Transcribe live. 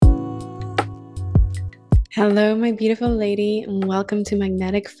Hello, my beautiful lady, and welcome to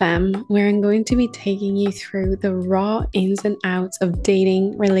Magnetic Femme, where I'm going to be taking you through the raw ins and outs of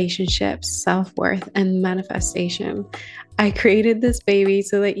dating, relationships, self worth, and manifestation. I created this baby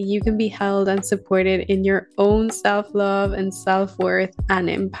so that you can be held and supported in your own self love and self worth and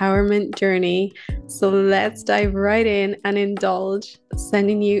empowerment journey. So let's dive right in and indulge,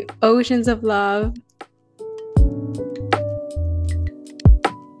 sending you oceans of love.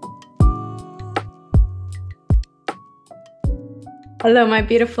 Hello, my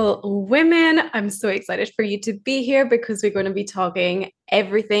beautiful women. I'm so excited for you to be here because we're going to be talking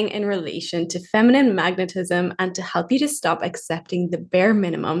everything in relation to feminine magnetism and to help you to stop accepting the bare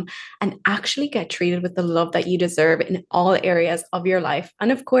minimum and actually get treated with the love that you deserve in all areas of your life. And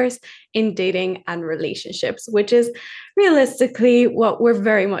of course, in dating and relationships, which is realistically what we're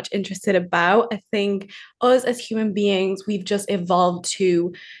very much interested about. I think us as human beings, we've just evolved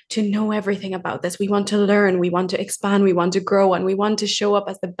to know everything about this. We want to learn, we want to expand, we want to grow, and we want to show up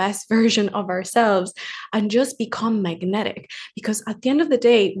as the best version of ourselves and just become magnetic. Because at the end of the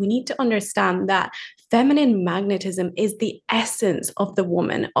day, we need to understand that feminine magnetism is the essence of the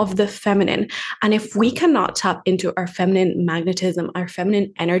woman, of the feminine. And if we cannot tap into our feminine magnetism, our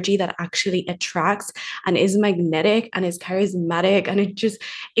feminine energy that actually attracts and is magnetic and is charismatic, and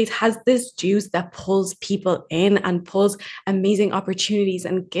it has this juice that pulls people in and pulls amazing opportunities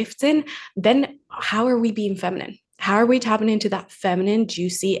and gifts in, then how are we being feminine? How are we tapping into that feminine,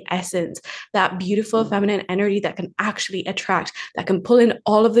 juicy essence, that beautiful feminine energy that can actually attract, that can pull in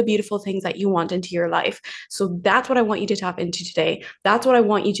all of the beautiful things that you want into your life? So that's what I want you to tap into today. That's what I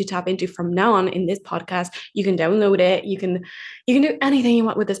want you to tap into from now on in this podcast. You can download it. You can do anything you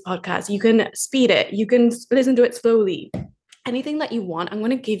want with this podcast. You can speed it. You can listen to it slowly, anything that you want. I'm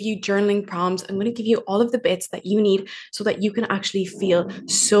going to give you journaling prompts. I'm going to give you all of the bits that you need so that you can actually feel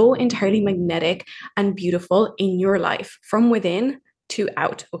so entirely magnetic and beautiful in your life from within to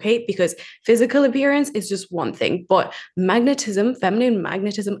out. Okay, because physical appearance is just one thing, but magnetism, feminine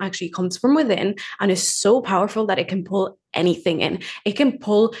magnetism, actually comes from within and is so powerful that it can pull anything in. It can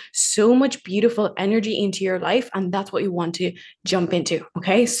pull so much beautiful energy into your life, and that's what you want to jump into.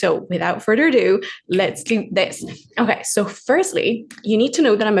 Okay, so without further ado, let's do this. Okay, so firstly, you need to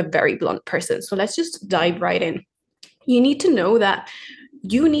know that I'm a very blunt person. So let's just dive right in. You need to know that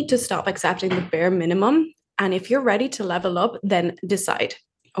you need to stop accepting the bare minimum. And if you're ready to level up, then decide.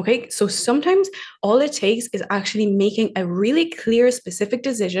 Okay, so sometimes all it takes is actually making a really clear, specific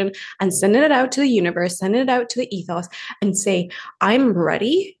decision and sending it out to the universe, sending it out to the ethos, and say, I'm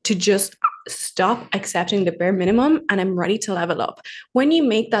ready to just stop accepting the bare minimum and I'm ready to level up. When you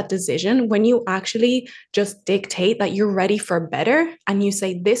make that decision, when you actually just dictate that you're ready for better and you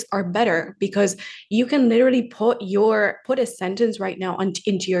say this or better, because you can literally put a sentence right now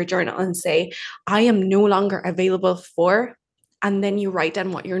into your journal and say, I am no longer available for, and then you write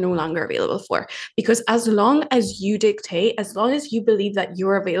down what you're no longer available for. Because as long as you dictate, as long as you believe that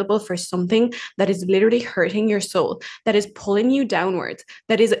you're available for something that is literally hurting your soul, that is pulling you downwards,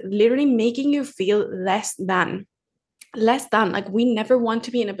 that is literally making you feel less than, like, we never want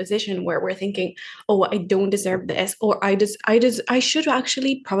to be in a position where we're thinking, oh, I don't deserve this, or I should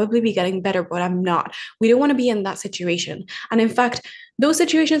actually probably be getting better, but I'm not. We don't want to be in that situation. And in fact, those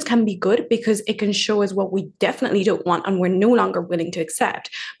situations can be good because it can show us what we definitely don't want and we're no longer willing to accept.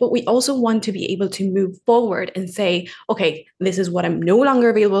 But we also want to be able to move forward and say, okay, this is what I'm no longer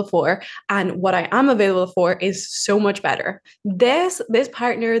available for, and what I am available for is so much better. This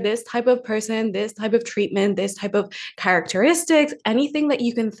partner, this type of person, this type of treatment, this type of characteristics, anything that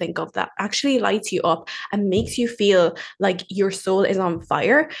you can think of that actually lights you up and makes you feel like your soul is on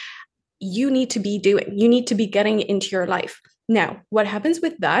fire, you need to be doing, you need to be getting into your life. Now, what happens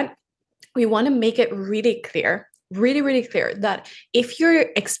with that, we want to make it really clear, really, really clear that if you're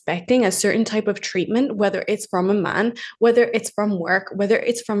expecting a certain type of treatment, whether it's from a man, whether it's from work, whether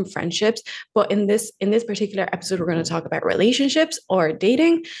it's from friendships, but in this particular episode, we're going to talk about relationships or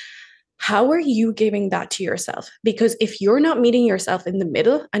dating. How are you giving that to yourself? Because if you're not meeting yourself in the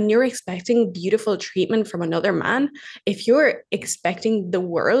middle and you're expecting beautiful treatment from another man, if you're expecting the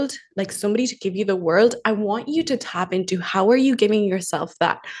world, like somebody to give you the world, I want you to tap into how are you giving yourself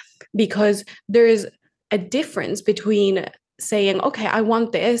that? Because there's a difference between saying, okay, I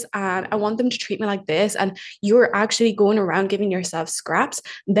want this and I want them to treat me like this, and you're actually going around giving yourself scraps,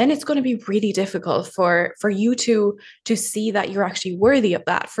 then it's going to be really difficult for you to see that you're actually worthy of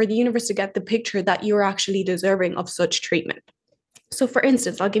that, for the universe to get the picture that you're actually deserving of such treatment. So for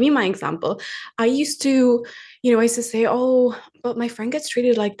instance, I'll give you my example. I used to, I used to say, oh, but my friend gets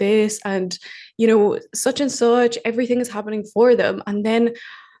treated like this, and such and such, everything is happening for them. And then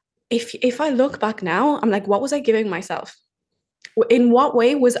if I look back now, I'm like, what was I giving myself? In what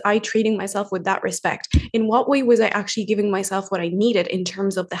way was I treating myself with that respect? In what way was I actually giving myself what I needed in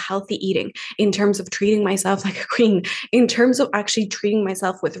terms of the healthy eating, in terms of treating myself like a queen, in terms of actually treating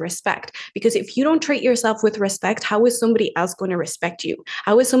myself with respect? Because if you don't treat yourself with respect, how is somebody else going to respect you?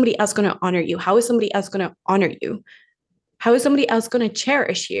 How is somebody else going to honor you? How is somebody else going to honor you? How is somebody else going to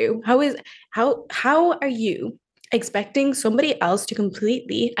cherish you? How are you expecting somebody else to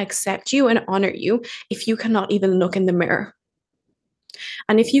completely accept you and honor you if you cannot even look in the mirror?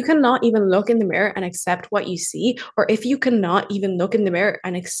 And if you cannot even look in the mirror and accept what you see, or if you cannot even look in the mirror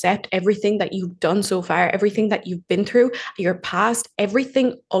and accept everything that you've done so far, everything that you've been through, your past,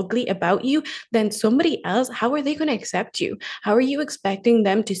 everything ugly about you, then somebody else, how are they going to accept you? How are you expecting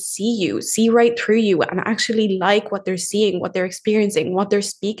them to see you, see right through you, and actually like what they're seeing, what they're experiencing, what they're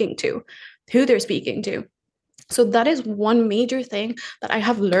speaking to, who they're speaking to? So that is one major thing that I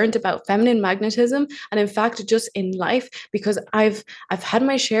have learned about feminine magnetism, and in fact, just in life, because I've had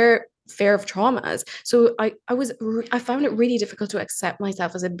my fair of traumas. So I found it really difficult to accept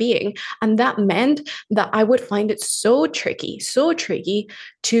myself as a being, and that meant that I would find it so tricky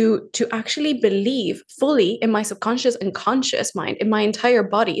to actually believe fully in my subconscious and conscious mind, in my entire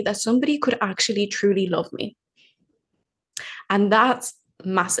body, that somebody could actually truly love me. And that's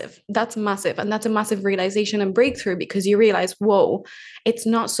massive. That's massive. And that's a massive realization and breakthrough, because you realize, whoa, it's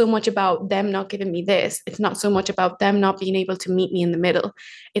not so much about them not giving me this. It's not so much about them not being able to meet me in the middle.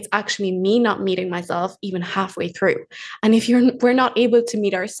 It's actually me not meeting myself even halfway through. And if we're not able to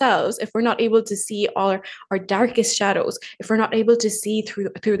meet ourselves, if we're not able to see our darkest shadows, if we're not able to see through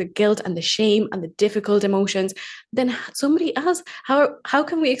the guilt and the shame and the difficult emotions, then somebody else, how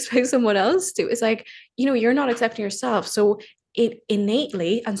can we expect someone else to? It's like, you're not accepting yourself. So it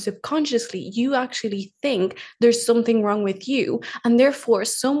innately and subconsciously, you actually think there's something wrong with you. And therefore,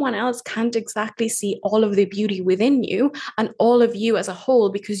 someone else can't exactly see all of the beauty within you and all of you as a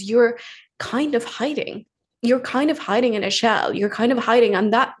whole, because you're kind of hiding. You're kind of hiding in a shell. You're kind of hiding.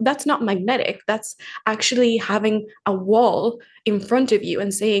 And that's not magnetic. That's actually having a wall in front of you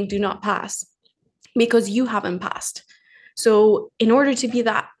and saying, do not pass, because you haven't passed. So in order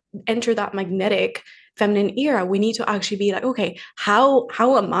to enter that magnetic feminine era, we need to actually be like, okay, how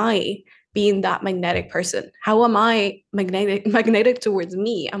am I being that magnetic person? How am I magnetic towards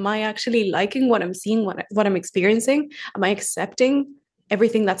me? Am I actually liking what I'm seeing, what I'm experiencing? Am I accepting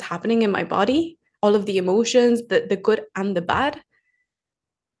everything that's happening in my body, all of the emotions, the good and the bad?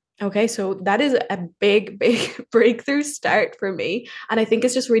 Okay, so that is a big, big breakthrough start for me. And I think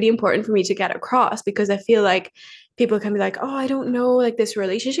it's just really important for me to get across, because I feel like people can be like, oh, I don't know, like this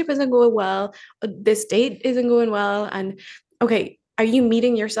relationship isn't going well, this date isn't going well. And okay, are you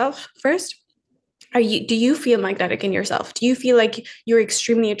meeting yourself first? Do you feel magnetic in yourself? Do you feel like you're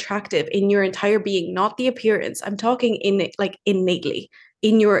extremely attractive in your entire being, not the appearance? I'm talking innately,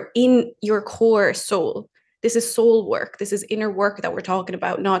 in your core soul. This is soul work. This is inner work that we're talking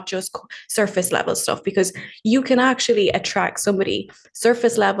about, not just surface level stuff, because you can actually attract somebody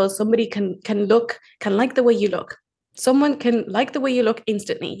surface level. Somebody can like the way you look. Someone can like the way you look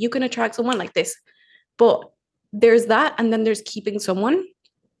instantly. You can attract someone like this. But there's that, and then there's keeping someone.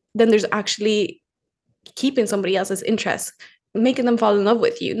 Then there's actually keeping somebody else's interest, making them fall in love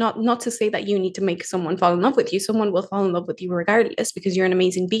with you. Not to say that you need to make someone fall in love with you. Someone will fall in love with you regardless, because you're an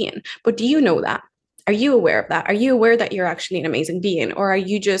amazing being. But do you know that? Are you aware of that? Are you aware that you're actually an amazing being? Or are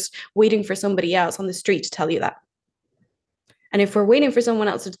you just waiting for somebody else on the street to tell you that? And if we're waiting for someone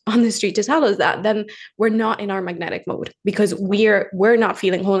else on the street to tell us that, then we're not in our magnetic mode, because we're not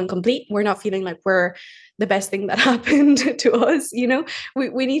feeling whole and complete. We're not feeling like we're the best thing that happened to us.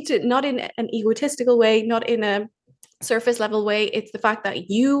 We need to, not in an egotistical way, not in a surface level way. It's the fact that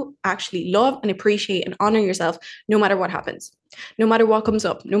you actually love and appreciate and honor yourself no matter what happens, no matter what comes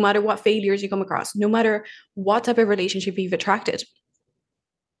up, no matter what failures you come across, no matter what type of relationship you've attracted.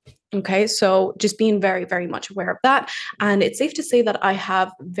 Okay, so just being very, very much aware of that. And it's safe to say that I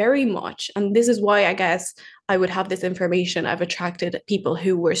have very much, and this is why I guess I would have this information. I've attracted people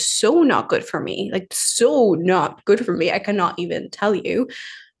who were so not good for me, like so not good for me. I cannot even tell you.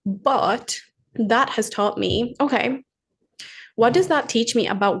 But that has taught me, okay, what does that teach me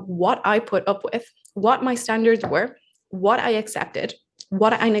about what I put up with, what my standards were, what I accepted,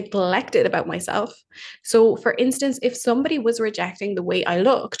 what I neglected about myself? So, for instance, if somebody was rejecting the way I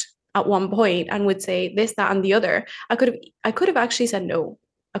looked at one point and would say this, that, and the other, I could have actually said no.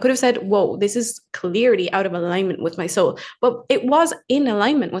 I could have said, whoa, this is clearly out of alignment with my soul. But it was in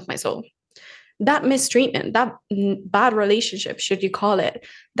alignment with my soul. That mistreatment, that bad relationship, should you call it,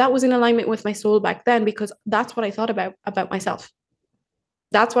 that was in alignment with my soul back then, because that's what I thought about myself.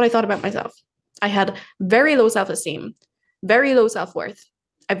 That's what I thought about myself. I had very low self-esteem, very low self-worth.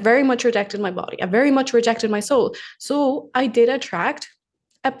 I very much rejected my body. I very much rejected my soul. So I did attract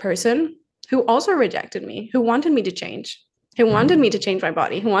a person who also rejected me, who wanted me to change, who wanted me to change my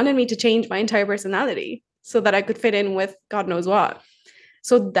body, who wanted me to change my entire personality so that I could fit in with God knows what.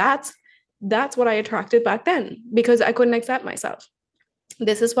 So that's what I attracted back then because I couldn't accept myself.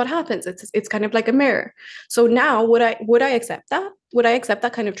 This is what happens. It's kind of like a mirror. So now would I accept that? Would I accept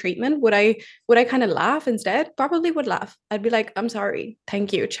that kind of treatment? Would I kind of laugh instead? Probably would laugh. I'd be like, I'm sorry,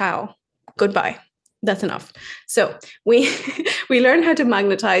 thank you, ciao, goodbye. That's enough. So we we learn how to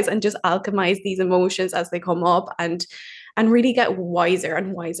magnetize and just alchemize these emotions as they come up and really get wiser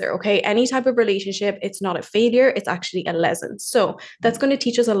and wiser. Okay. Any type of relationship, it's not a failure, it's actually a lesson. So that's going to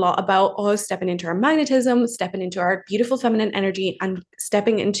teach us a lot about us stepping into our magnetism, stepping into our beautiful feminine energy, and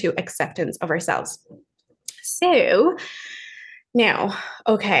stepping into acceptance of ourselves. So now,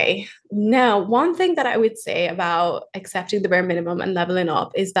 okay. Now, one thing that I would say about accepting the bare minimum and leveling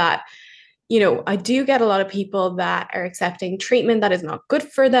up is that I do get a lot of people that are accepting treatment that is not good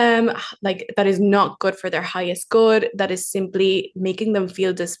for them, like that is not good for their highest good, that is simply making them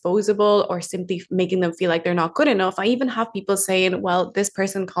feel disposable or simply making them feel like they're not good enough. I even have people saying, well, this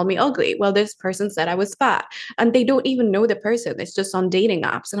person called me ugly. Well, this person said I was fat. And they don't even know the person. It's just on dating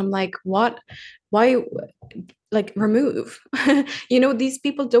apps. And I'm like, what? Why? Like, remove. These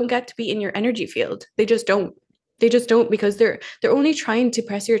people don't get to be in your energy field. They just don't. They just don't because they're only trying to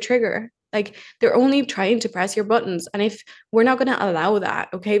press your trigger. Like they're only trying to press your buttons. And if we're not going to allow that,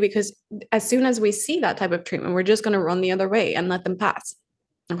 okay, because as soon as we see that type of treatment, we're just going to run the other way and let them pass.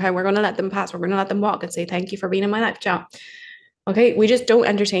 Okay, we're going to let them pass. We're going to let them walk and say, thank you for being in my life, ciao. Okay, we just don't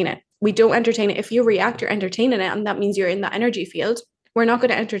entertain it. We don't entertain it. If you react, you're entertaining it, and that means you're in that energy field. We're not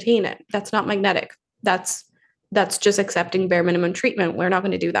going to entertain it. That's not magnetic. That's just accepting bare minimum treatment. We're not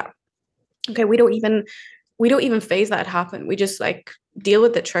going to do that. Okay, we don't even phase that happen. We just like deal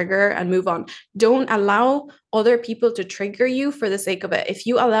with the trigger and move on. Don't allow other people to trigger you for the sake of it. If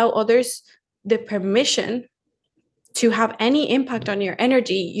you allow others the permission to have any impact on your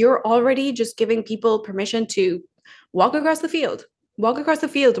energy, you're already just giving people permission to walk across the field, walk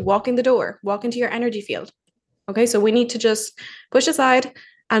in the door, walk into your energy field. Okay, so we need to just push aside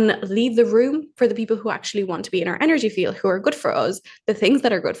and leave the room for the people who actually want to be in our energy field, who are good for us, the things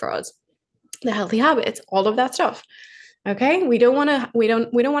that are good for us, the healthy habits, all of that stuff. Okay, we don't want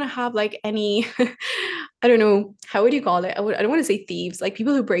to have like any I don't know, how would you call it? I don't want to say thieves, like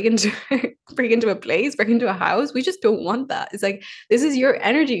people who break into break into a place, break into a house. We just don't want that. It's like, this is your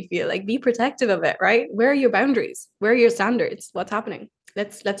energy field, like be protective of it, right? Where are your boundaries? Where are your standards? What's happening?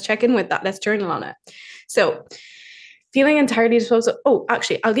 Let's check in with that. Let's journal on it. So feeling entirely disposable. Oh,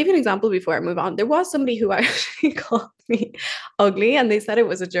 actually, I'll give you an example before I move on. There was somebody who actually called me ugly and they said it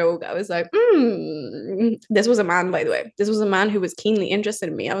was a joke. I was like, this was a man, by the way. This was a man who was keenly interested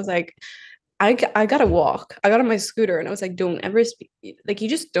in me. I was like, I gotta walk. I got on my scooter and I was like, don't ever speak. Like, you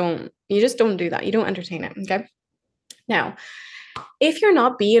just don't do that. You don't entertain it. Okay. Now, if you're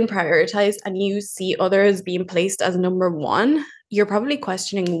not being prioritized and you see others being placed as number one, you're probably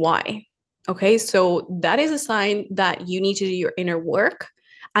questioning why. Okay, so that is a sign that you need to do your inner work.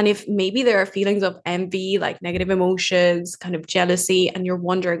 And if maybe there are feelings of envy, like negative emotions, kind of jealousy, and you're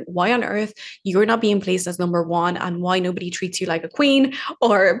wondering why on earth you're not being placed as number one and why nobody treats you like a queen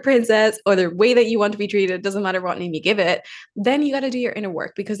or a princess or the way that you want to be treated, doesn't matter what name you give it, then you got to do your inner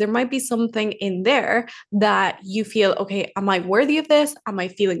work because there might be something in there that you feel, okay, am I worthy of this? Am I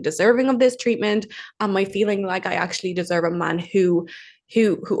feeling deserving of this treatment? Am I feeling like I actually deserve a man who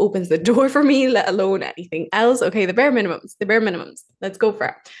opens the door for me, let alone anything else? Okay, the bare minimums. Let's go for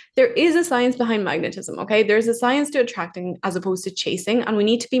it. There is a science behind magnetism, okay? There's a science to attracting as opposed to chasing, and we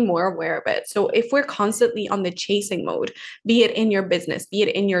need to be more aware of it. So if we're constantly on the chasing mode, be it in your business, be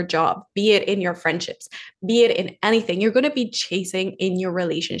it in your job, be it in your friendships, be it in anything, you're going to be chasing in your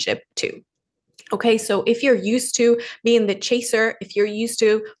relationship too. Okay, so if you're used to being the chaser, if you're used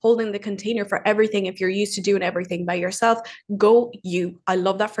to holding the container for everything, if you're used to doing everything by yourself, go you. I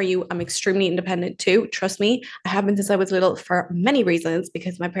love that for you. I'm extremely independent too. Trust me, I have been since I was little for many reasons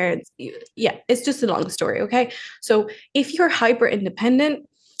because my parents, yeah, it's just a long story. Okay, so if you're hyper independent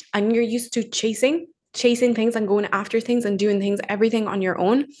and you're used to chasing things and going after things and doing things, everything on your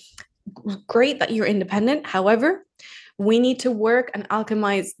own, great that you're independent. However, we need to work and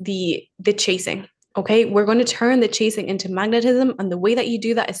alchemize the chasing. Okay, we're going to turn the chasing into magnetism, and the way that you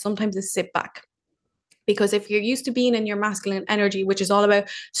do that is sometimes to sit back, Because if you're used to being in your masculine energy, which is all about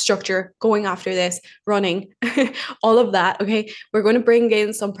structure, going after this, running, all of that, okay, we're going to bring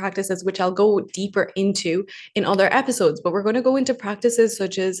in some practices, which I'll go deeper into in other episodes, but we're going to go into practices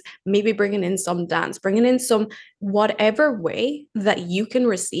such as maybe bringing in some dance, bringing in some whatever way that you can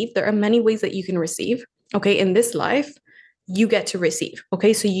receive. There are many ways that you can receive, okay, in this life you get to receive.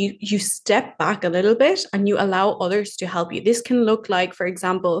 Okay, so you step back a little bit and you allow others to help you. This can look like, for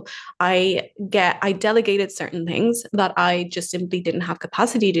example, I delegated certain things that I just simply didn't have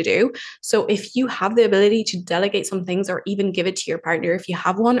capacity to do. So if you have the ability to delegate some things, or even give it to your partner if you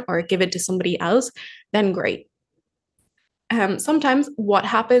have one, or give it to somebody else, then great. Sometimes what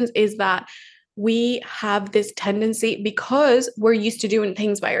happens is that we have this tendency, because we're used to doing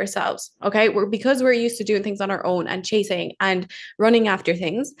things by ourselves, okay, because we're used to doing things on our own and chasing and running after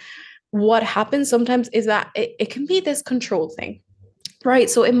things. What happens sometimes is that it can be this control thing.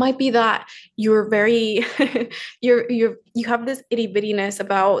 Right. So it might be that you're very you have this itty bittiness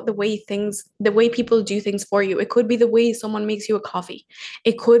about the way people do things for you. It could be the way someone makes you a coffee.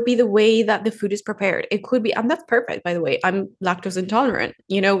 It could be the way that the food is prepared. It could be, and that's perfect, by the way. I'm lactose intolerant.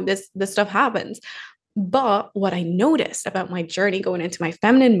 This stuff happens. But what I noticed about my journey going into my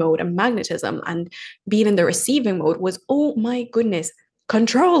feminine mode and magnetism and being in the receiving mode was, oh my goodness,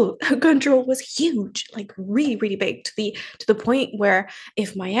 control was huge, like really, really big, to the point where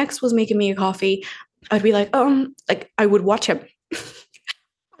if my ex was making me a coffee, I'd be like I would watch him.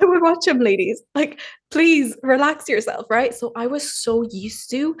 I would watch him, ladies. Like, please relax yourself, right? So I was so used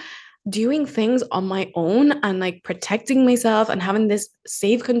to doing things on my own and like protecting myself and having this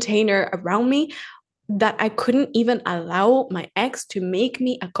safe container around me, that I couldn't even allow my ex to make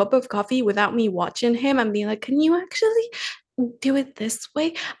me a cup of coffee without me watching him and being like, can you actually do it this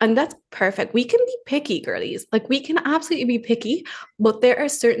way? And that's perfect. We can be picky, girlies. Like, we can absolutely be picky, but there are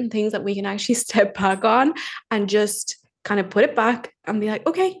certain things that we can actually step back on and just kind of put it back and be like,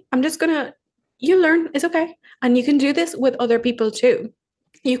 okay, you learn, it's okay. And you can do this with other people too.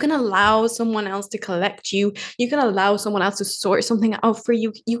 You can allow someone else to collect you. You can allow someone else to sort something out for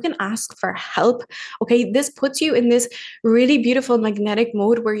you. You can ask for help. Okay, this puts you in this really beautiful magnetic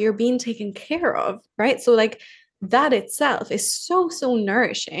mode where you're being taken care of, right? So, like, that itself is so, so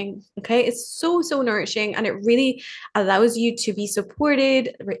nourishing. Okay, it's so, so nourishing, and it really allows you to be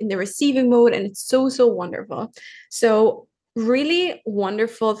supported in the receiving mode, and it's so, so wonderful. So, really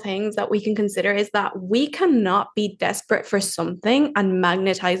wonderful things that we can consider is that we cannot be desperate for something and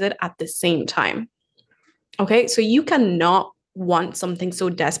magnetize it at the same time. Okay, so you cannot want something so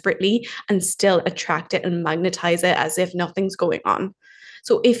desperately and still attract it and magnetize it as if nothing's going on.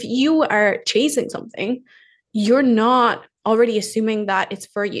 So if you are chasing something, you're not already assuming that it's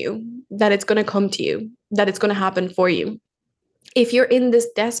for you, that it's going to come to you, that it's going to happen for you. If you're in this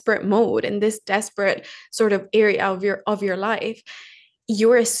desperate mode, in this desperate sort of area of your life,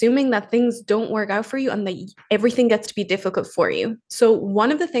 you're assuming that things don't work out for you and that everything gets to be difficult for you. So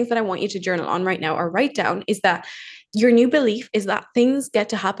one of the things that I want you to journal on right now, or write down, is that your new belief is that things get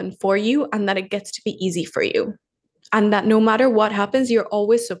to happen for you and that it gets to be easy for you, and that no matter what happens, you're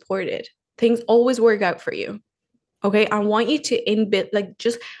always supported. Things always work out for you. Okay, I want you to inbuild, like,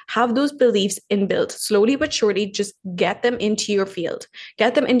 just have those beliefs inbuilt slowly but surely. Just get them into your field,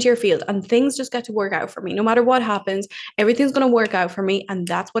 and things just get to work out for me. No matter what happens, everything's going to work out for me, and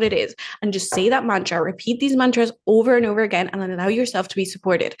that's what it is. And just say that mantra, repeat these mantras over and over again, and then allow yourself to be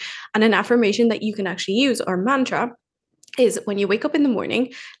supported. And an affirmation that you can actually use, or mantra, is when you wake up in the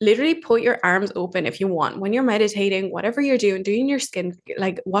morning, literally put your arms open if you want. When you're meditating, whatever you're doing your skin,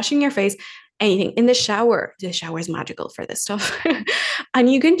 like washing your face, anything, in the shower is magical for this stuff.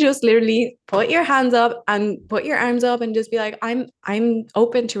 And you can just literally put your hands up and put your arms up and just be like, I'm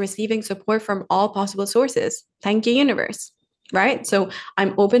open to receiving support from all possible sources. Thank you, universe. Right? So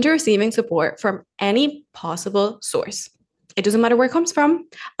I'm open to receiving support from any possible source. It doesn't matter where it comes from.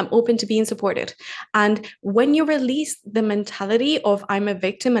 I'm open to being supported. And when you release the mentality of I'm a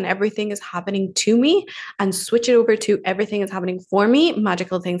victim and everything is happening to me, and switch it over to everything is happening for me,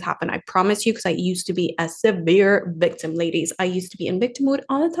 magical things happen. I promise you, because I used to be a severe victim, ladies. I used to be in victim mode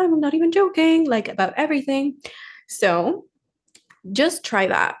all the time. I'm not even joking, like, about everything. So just try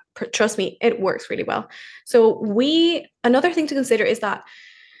that. Trust me, it works really well. So another thing to consider is that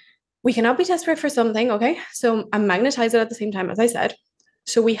we cannot be desperate for something, okay? So and magnetize it at the same time, as I said.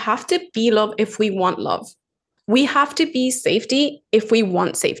 So we have to be love if we want love. We have to be safety if we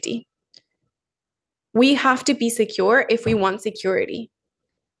want safety. We have to be secure if we want security,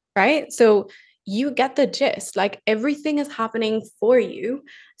 right? So you get the gist. Like, everything is happening for you.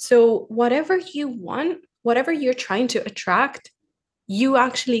 So whatever you want, whatever you're trying to attract, you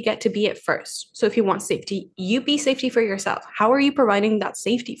actually get to be it first. So if you want safety, you be safety for yourself. How are you providing that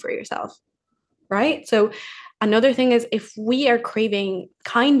safety for yourself? Right? So another thing is, if we are craving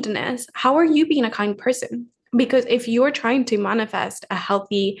kindness, how are you being a kind person? Because if you're trying to manifest a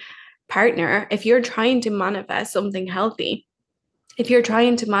healthy partner, if you're trying to manifest something healthy, if you're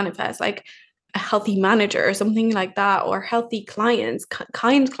trying to manifest like a healthy manager or something like that, or healthy clients,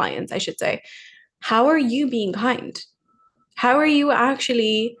 kind clients, I should say, how are you being kind? How are you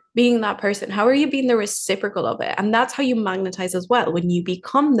actually being that person? How are you being the reciprocal of it? And that's how you magnetize as well, when you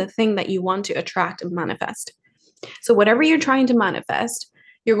become the thing that you want to attract and manifest. So, whatever you're trying to manifest,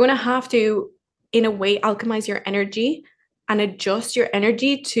 you're going to have to, in a way, alchemize your energy and adjust your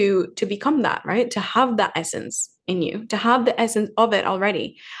energy to become that, right? To have that essence in you, to have the essence of it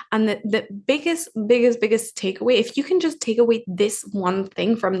already. And the biggest takeaway, if you can just take away this one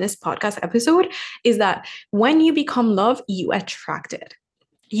thing from this podcast episode, is that when you become love, you attract it.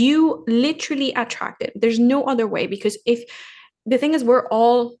 You literally attract it. There's no other way, because if the thing is, we're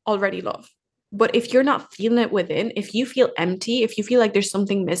all already love. But if you're not feeling it within, if you feel empty, if you feel like there's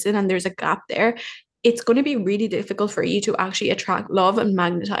something missing and there's a gap there, it's going to be really difficult for you to actually attract love and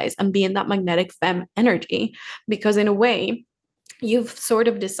magnetize and be in that magnetic femme energy. Because in a way, you've sort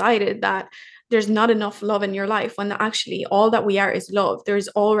of decided that there's not enough love in your life, when actually all that we are is love. There's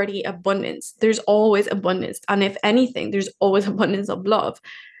already abundance. There's always abundance. And if anything, there's always abundance of love.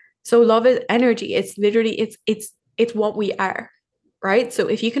 So love is energy. It's literally, it's what we are, right? So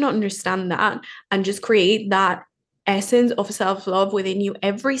if you can understand that and just create that essence of self-love within you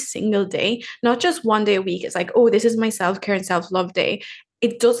every single day, not just one day a week, it's like, oh, this is my self-care and self-love day.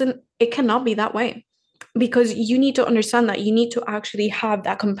 It cannot be that way, because you need to understand that you need to actually have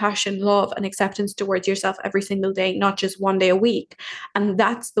that compassion, love, and acceptance towards yourself every single day, not just one day a week. And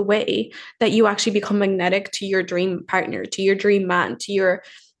that's the way that you actually become magnetic to your dream partner, to your dream man, to your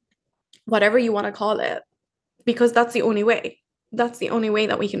whatever you want to call it, because that's the only way. That's the only way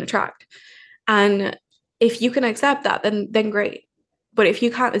that we can attract. And if you can accept that, then great. But if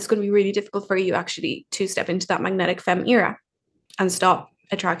you can't, it's going to be really difficult for you actually to step into that magnetic femme era and stop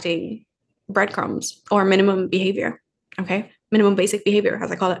attracting breadcrumbs or minimum behavior. Okay. Minimum basic behavior,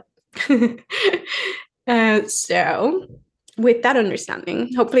 as I call it. So with that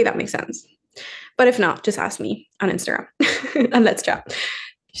understanding, hopefully that makes sense. But if not, just ask me on Instagram and let's chat.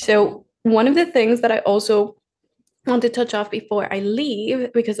 So one of the things that I also want to touch off before I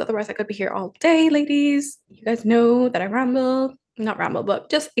leave, because otherwise I could be here all day, ladies. You guys know that I ramble, not ramble, but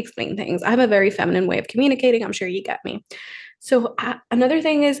just explain things. I have a very feminine way of communicating. I'm sure you get me. So another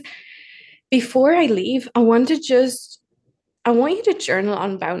thing is, before I leave, I want you to journal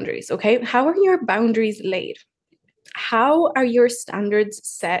on boundaries. Okay. How are your boundaries laid? How are your standards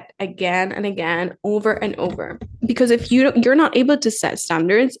set again and again, over and over? Because if you're not able to set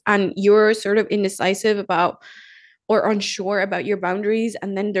standards and you're sort of indecisive about or unsure about your boundaries,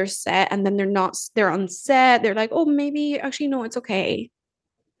 and then they're set and then they're unset, they're like, oh, maybe actually no, it's okay.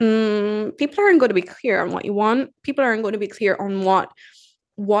 People aren't going to be clear on what you want. People aren't going to be clear on what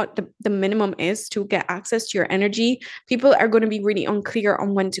the minimum is to get access to your energy. People are going to be really unclear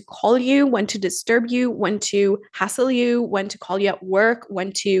on when to call you, when to disturb you, when to hassle you, when to call you at work,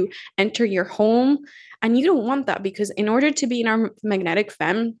 when to enter your home. And you don't want that, because in order to be in our magnetic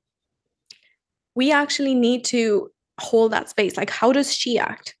femme, we actually need to hold that space. Like, how does she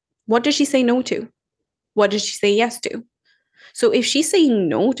act? What does she say no to? What does she say yes to? So if she's saying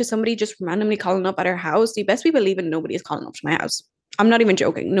no to somebody just randomly calling up at her house, you best be believing nobody is calling up to my house. I'm not even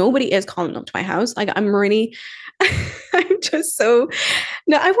joking. Nobody is calling up to my house. Like, I'm really, I'm just so,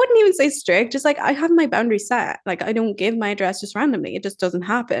 no, I wouldn't even say strict. Just like, I have my boundaries set. Like, I don't give my address just randomly. It just doesn't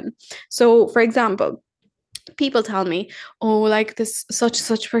happen. So for example, people tell me, oh, like this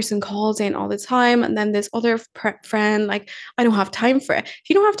such person calls in all the time. And then this other friend, like, I don't have time for it. If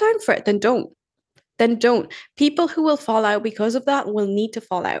you don't have time for it, then don't. Then don't. People who will fall out because of that will need to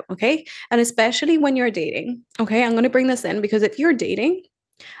fall out. Okay. And especially when you're dating. Okay. I'm going to bring this in, because if you're dating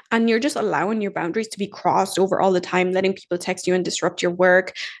and you're just allowing your boundaries to be crossed over all the time, letting people text you and disrupt your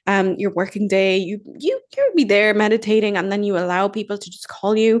work, your working day, you'll be there meditating, and then you allow people to just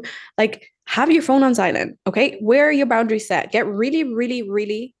call you. Like, have your phone on silent. Okay. Where are your boundaries set? Get really, really,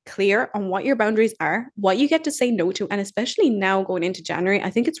 really clear on what your boundaries are, what you get to say no to. And especially now going into January, I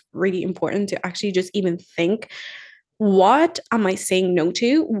think it's really important to actually just even think, what am I saying no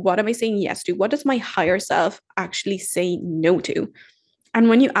to? What am I saying yes to? What does my higher self actually say no to? And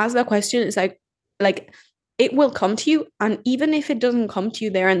when you ask that question, it's like it will come to you. And even if it doesn't come to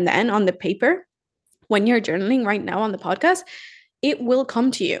you there and then on the paper, when you're journaling right now on the podcast, it will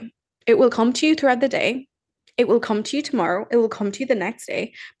come to you. It will come to you throughout the day. It will come to you tomorrow. It will come to you the next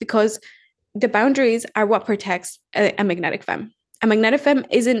day, because the boundaries are what protects a magnetic femme. A magnetic femme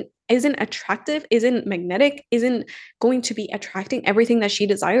isn't attractive, isn't magnetic, isn't going to be attracting everything that she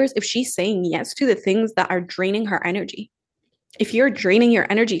desires if she's saying yes to the things that are draining her energy. If you're draining your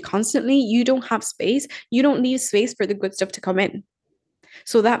energy constantly, you don't have space. You don't leave space for the good stuff to come in.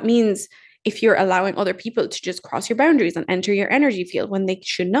 So that means if you're allowing other people to just cross your boundaries and enter your energy field when they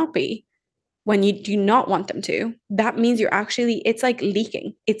should not be, when you do not want them to, that means you're actually, it's like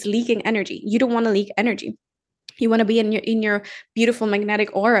leaking. It's leaking energy. You don't want to leak energy. You want to be in your beautiful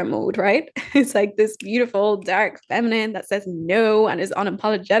magnetic aura mode, right? It's like this beautiful dark feminine that says no and is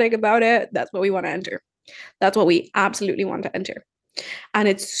unapologetic about it. That's what we want to enter. That's what we absolutely want to enter. And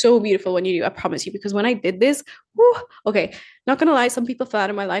it's so beautiful when you do, I promise you, because when I did this, whew, okay, not gonna lie, some people fell out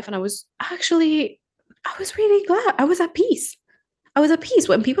of my life, and I was really glad. I was at peace. I was at peace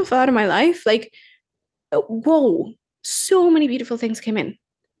when people fell out of my life. Like, whoa, so many beautiful things came in.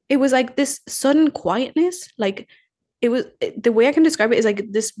 It was like this sudden quietness. Like, it was, the way I can describe it is like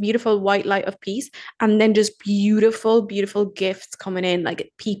this beautiful white light of peace, and then just beautiful, beautiful gifts coming in,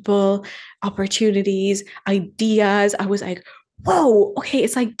 like people, opportunities, ideas. I was like, whoa, okay,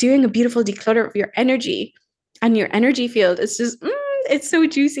 it's like doing a beautiful declutter of your energy, and your energy field is just, it's so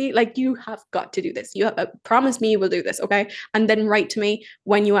juicy. Like, you have got to do this. You have promise me you will do this, okay? And then write to me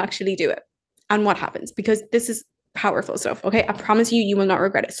when you actually do it and what happens, because this is powerful stuff, okay? I promise you, you will not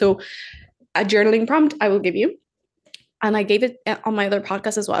regret it. So, a journaling prompt I will give you, and I gave it on my other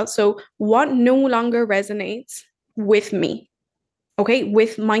podcast as well. So, what no longer resonates with me? Okay,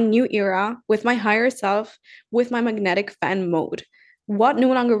 with my new era, with my higher self, with my magnetic fan mode. What no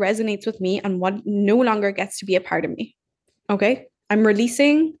longer resonates with me and what no longer gets to be a part of me? Okay, I'm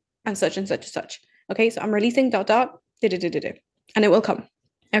releasing and such and such and such. Okay, so I'm releasing dot dot, and it will come.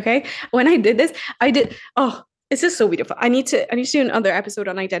 Okay, when I did this, I did, oh, it's just so beautiful. I need to do another episode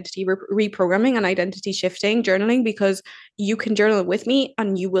on identity reprogramming and identity shifting journaling, because you can journal with me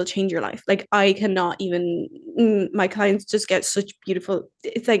and you will change your life. Like, I cannot even, my clients just get such beautiful,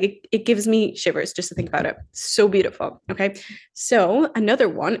 it's like it gives me shivers just to think about it. So beautiful. Okay, so another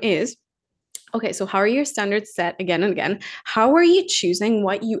one is, okay, so how are your standards set again and again? How are you choosing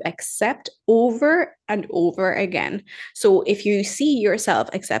what you accept over and over again? So if you see yourself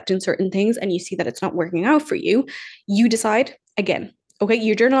accepting certain things and you see that it's not working out for you, you decide again. Okay,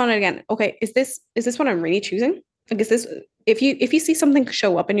 you journal on it again. Okay, is this what I'm really choosing? Like, is this, if you see something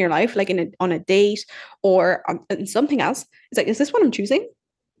show up in your life, like on a date or on something else, it's like, is this what I'm choosing?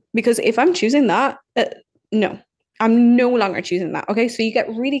 Because if I'm choosing that, no, I'm no longer choosing that. Okay. So you get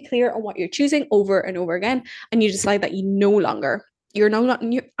really clear on what you're choosing over and over again, and you decide that I'm no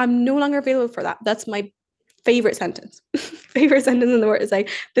longer available for that. That's my favorite sentence. Favorite sentence in the world is like,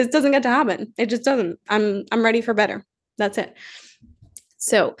 this doesn't get to happen. It just doesn't. I'm ready for better. That's it.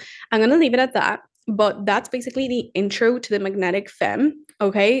 So I'm going to leave it at that. But that's basically the intro to the magnetic femme.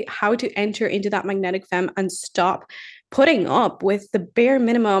 Okay. How to enter into that magnetic femme and stop putting up with the bare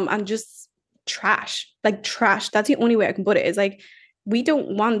minimum and just trash. Like, trash. That's the only way I can put it. Is like, we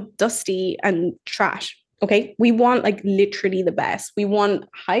don't want dusty and trash. Okay. We want like literally the best. We want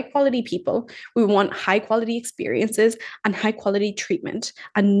high quality people. We want high quality experiences and high quality treatment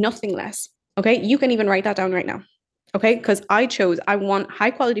and nothing less. Okay. You can even write that down right now. Okay. Because I want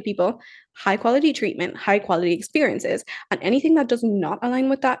high quality people, high quality treatment, high quality experiences. And anything that does not align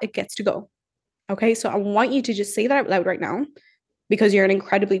with that, it gets to go. Okay. So I want you to just say that out loud right now, because you're an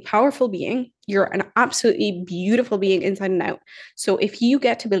incredibly powerful being. You're an absolutely beautiful being inside and out. So if you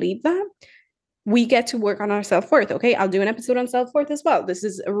get to believe that, we get to work on our self-worth. Okay. I'll do an episode on self-worth as well. This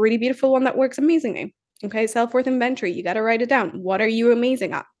is a really beautiful one that works amazingly. Okay. Self-worth inventory. You got to write it down. What are you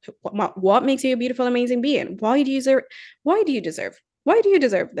amazing at? What makes you a beautiful, amazing being? Why do you deserve? Why do you deserve? Why do you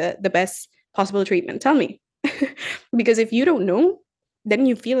deserve the best possible treatment? Tell me. Because if you don't know, then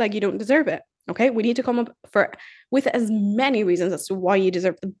you feel like you don't deserve it. Okay. We need to come up with as many reasons as to why you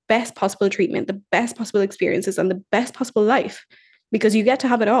deserve the best possible treatment, the best possible experiences, and the best possible life, because you get to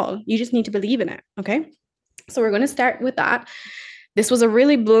have it all. You just need to believe in it. Okay. So we're going to start with that. This was a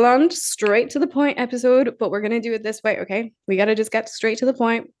really blunt, straight to the point episode, but we're going to do it this way. Okay. We got to just get straight to the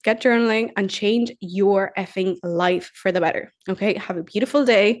point, get journaling, and change your effing life for the better. Okay. Have a beautiful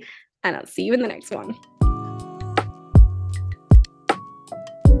day, and I'll see you in the next one.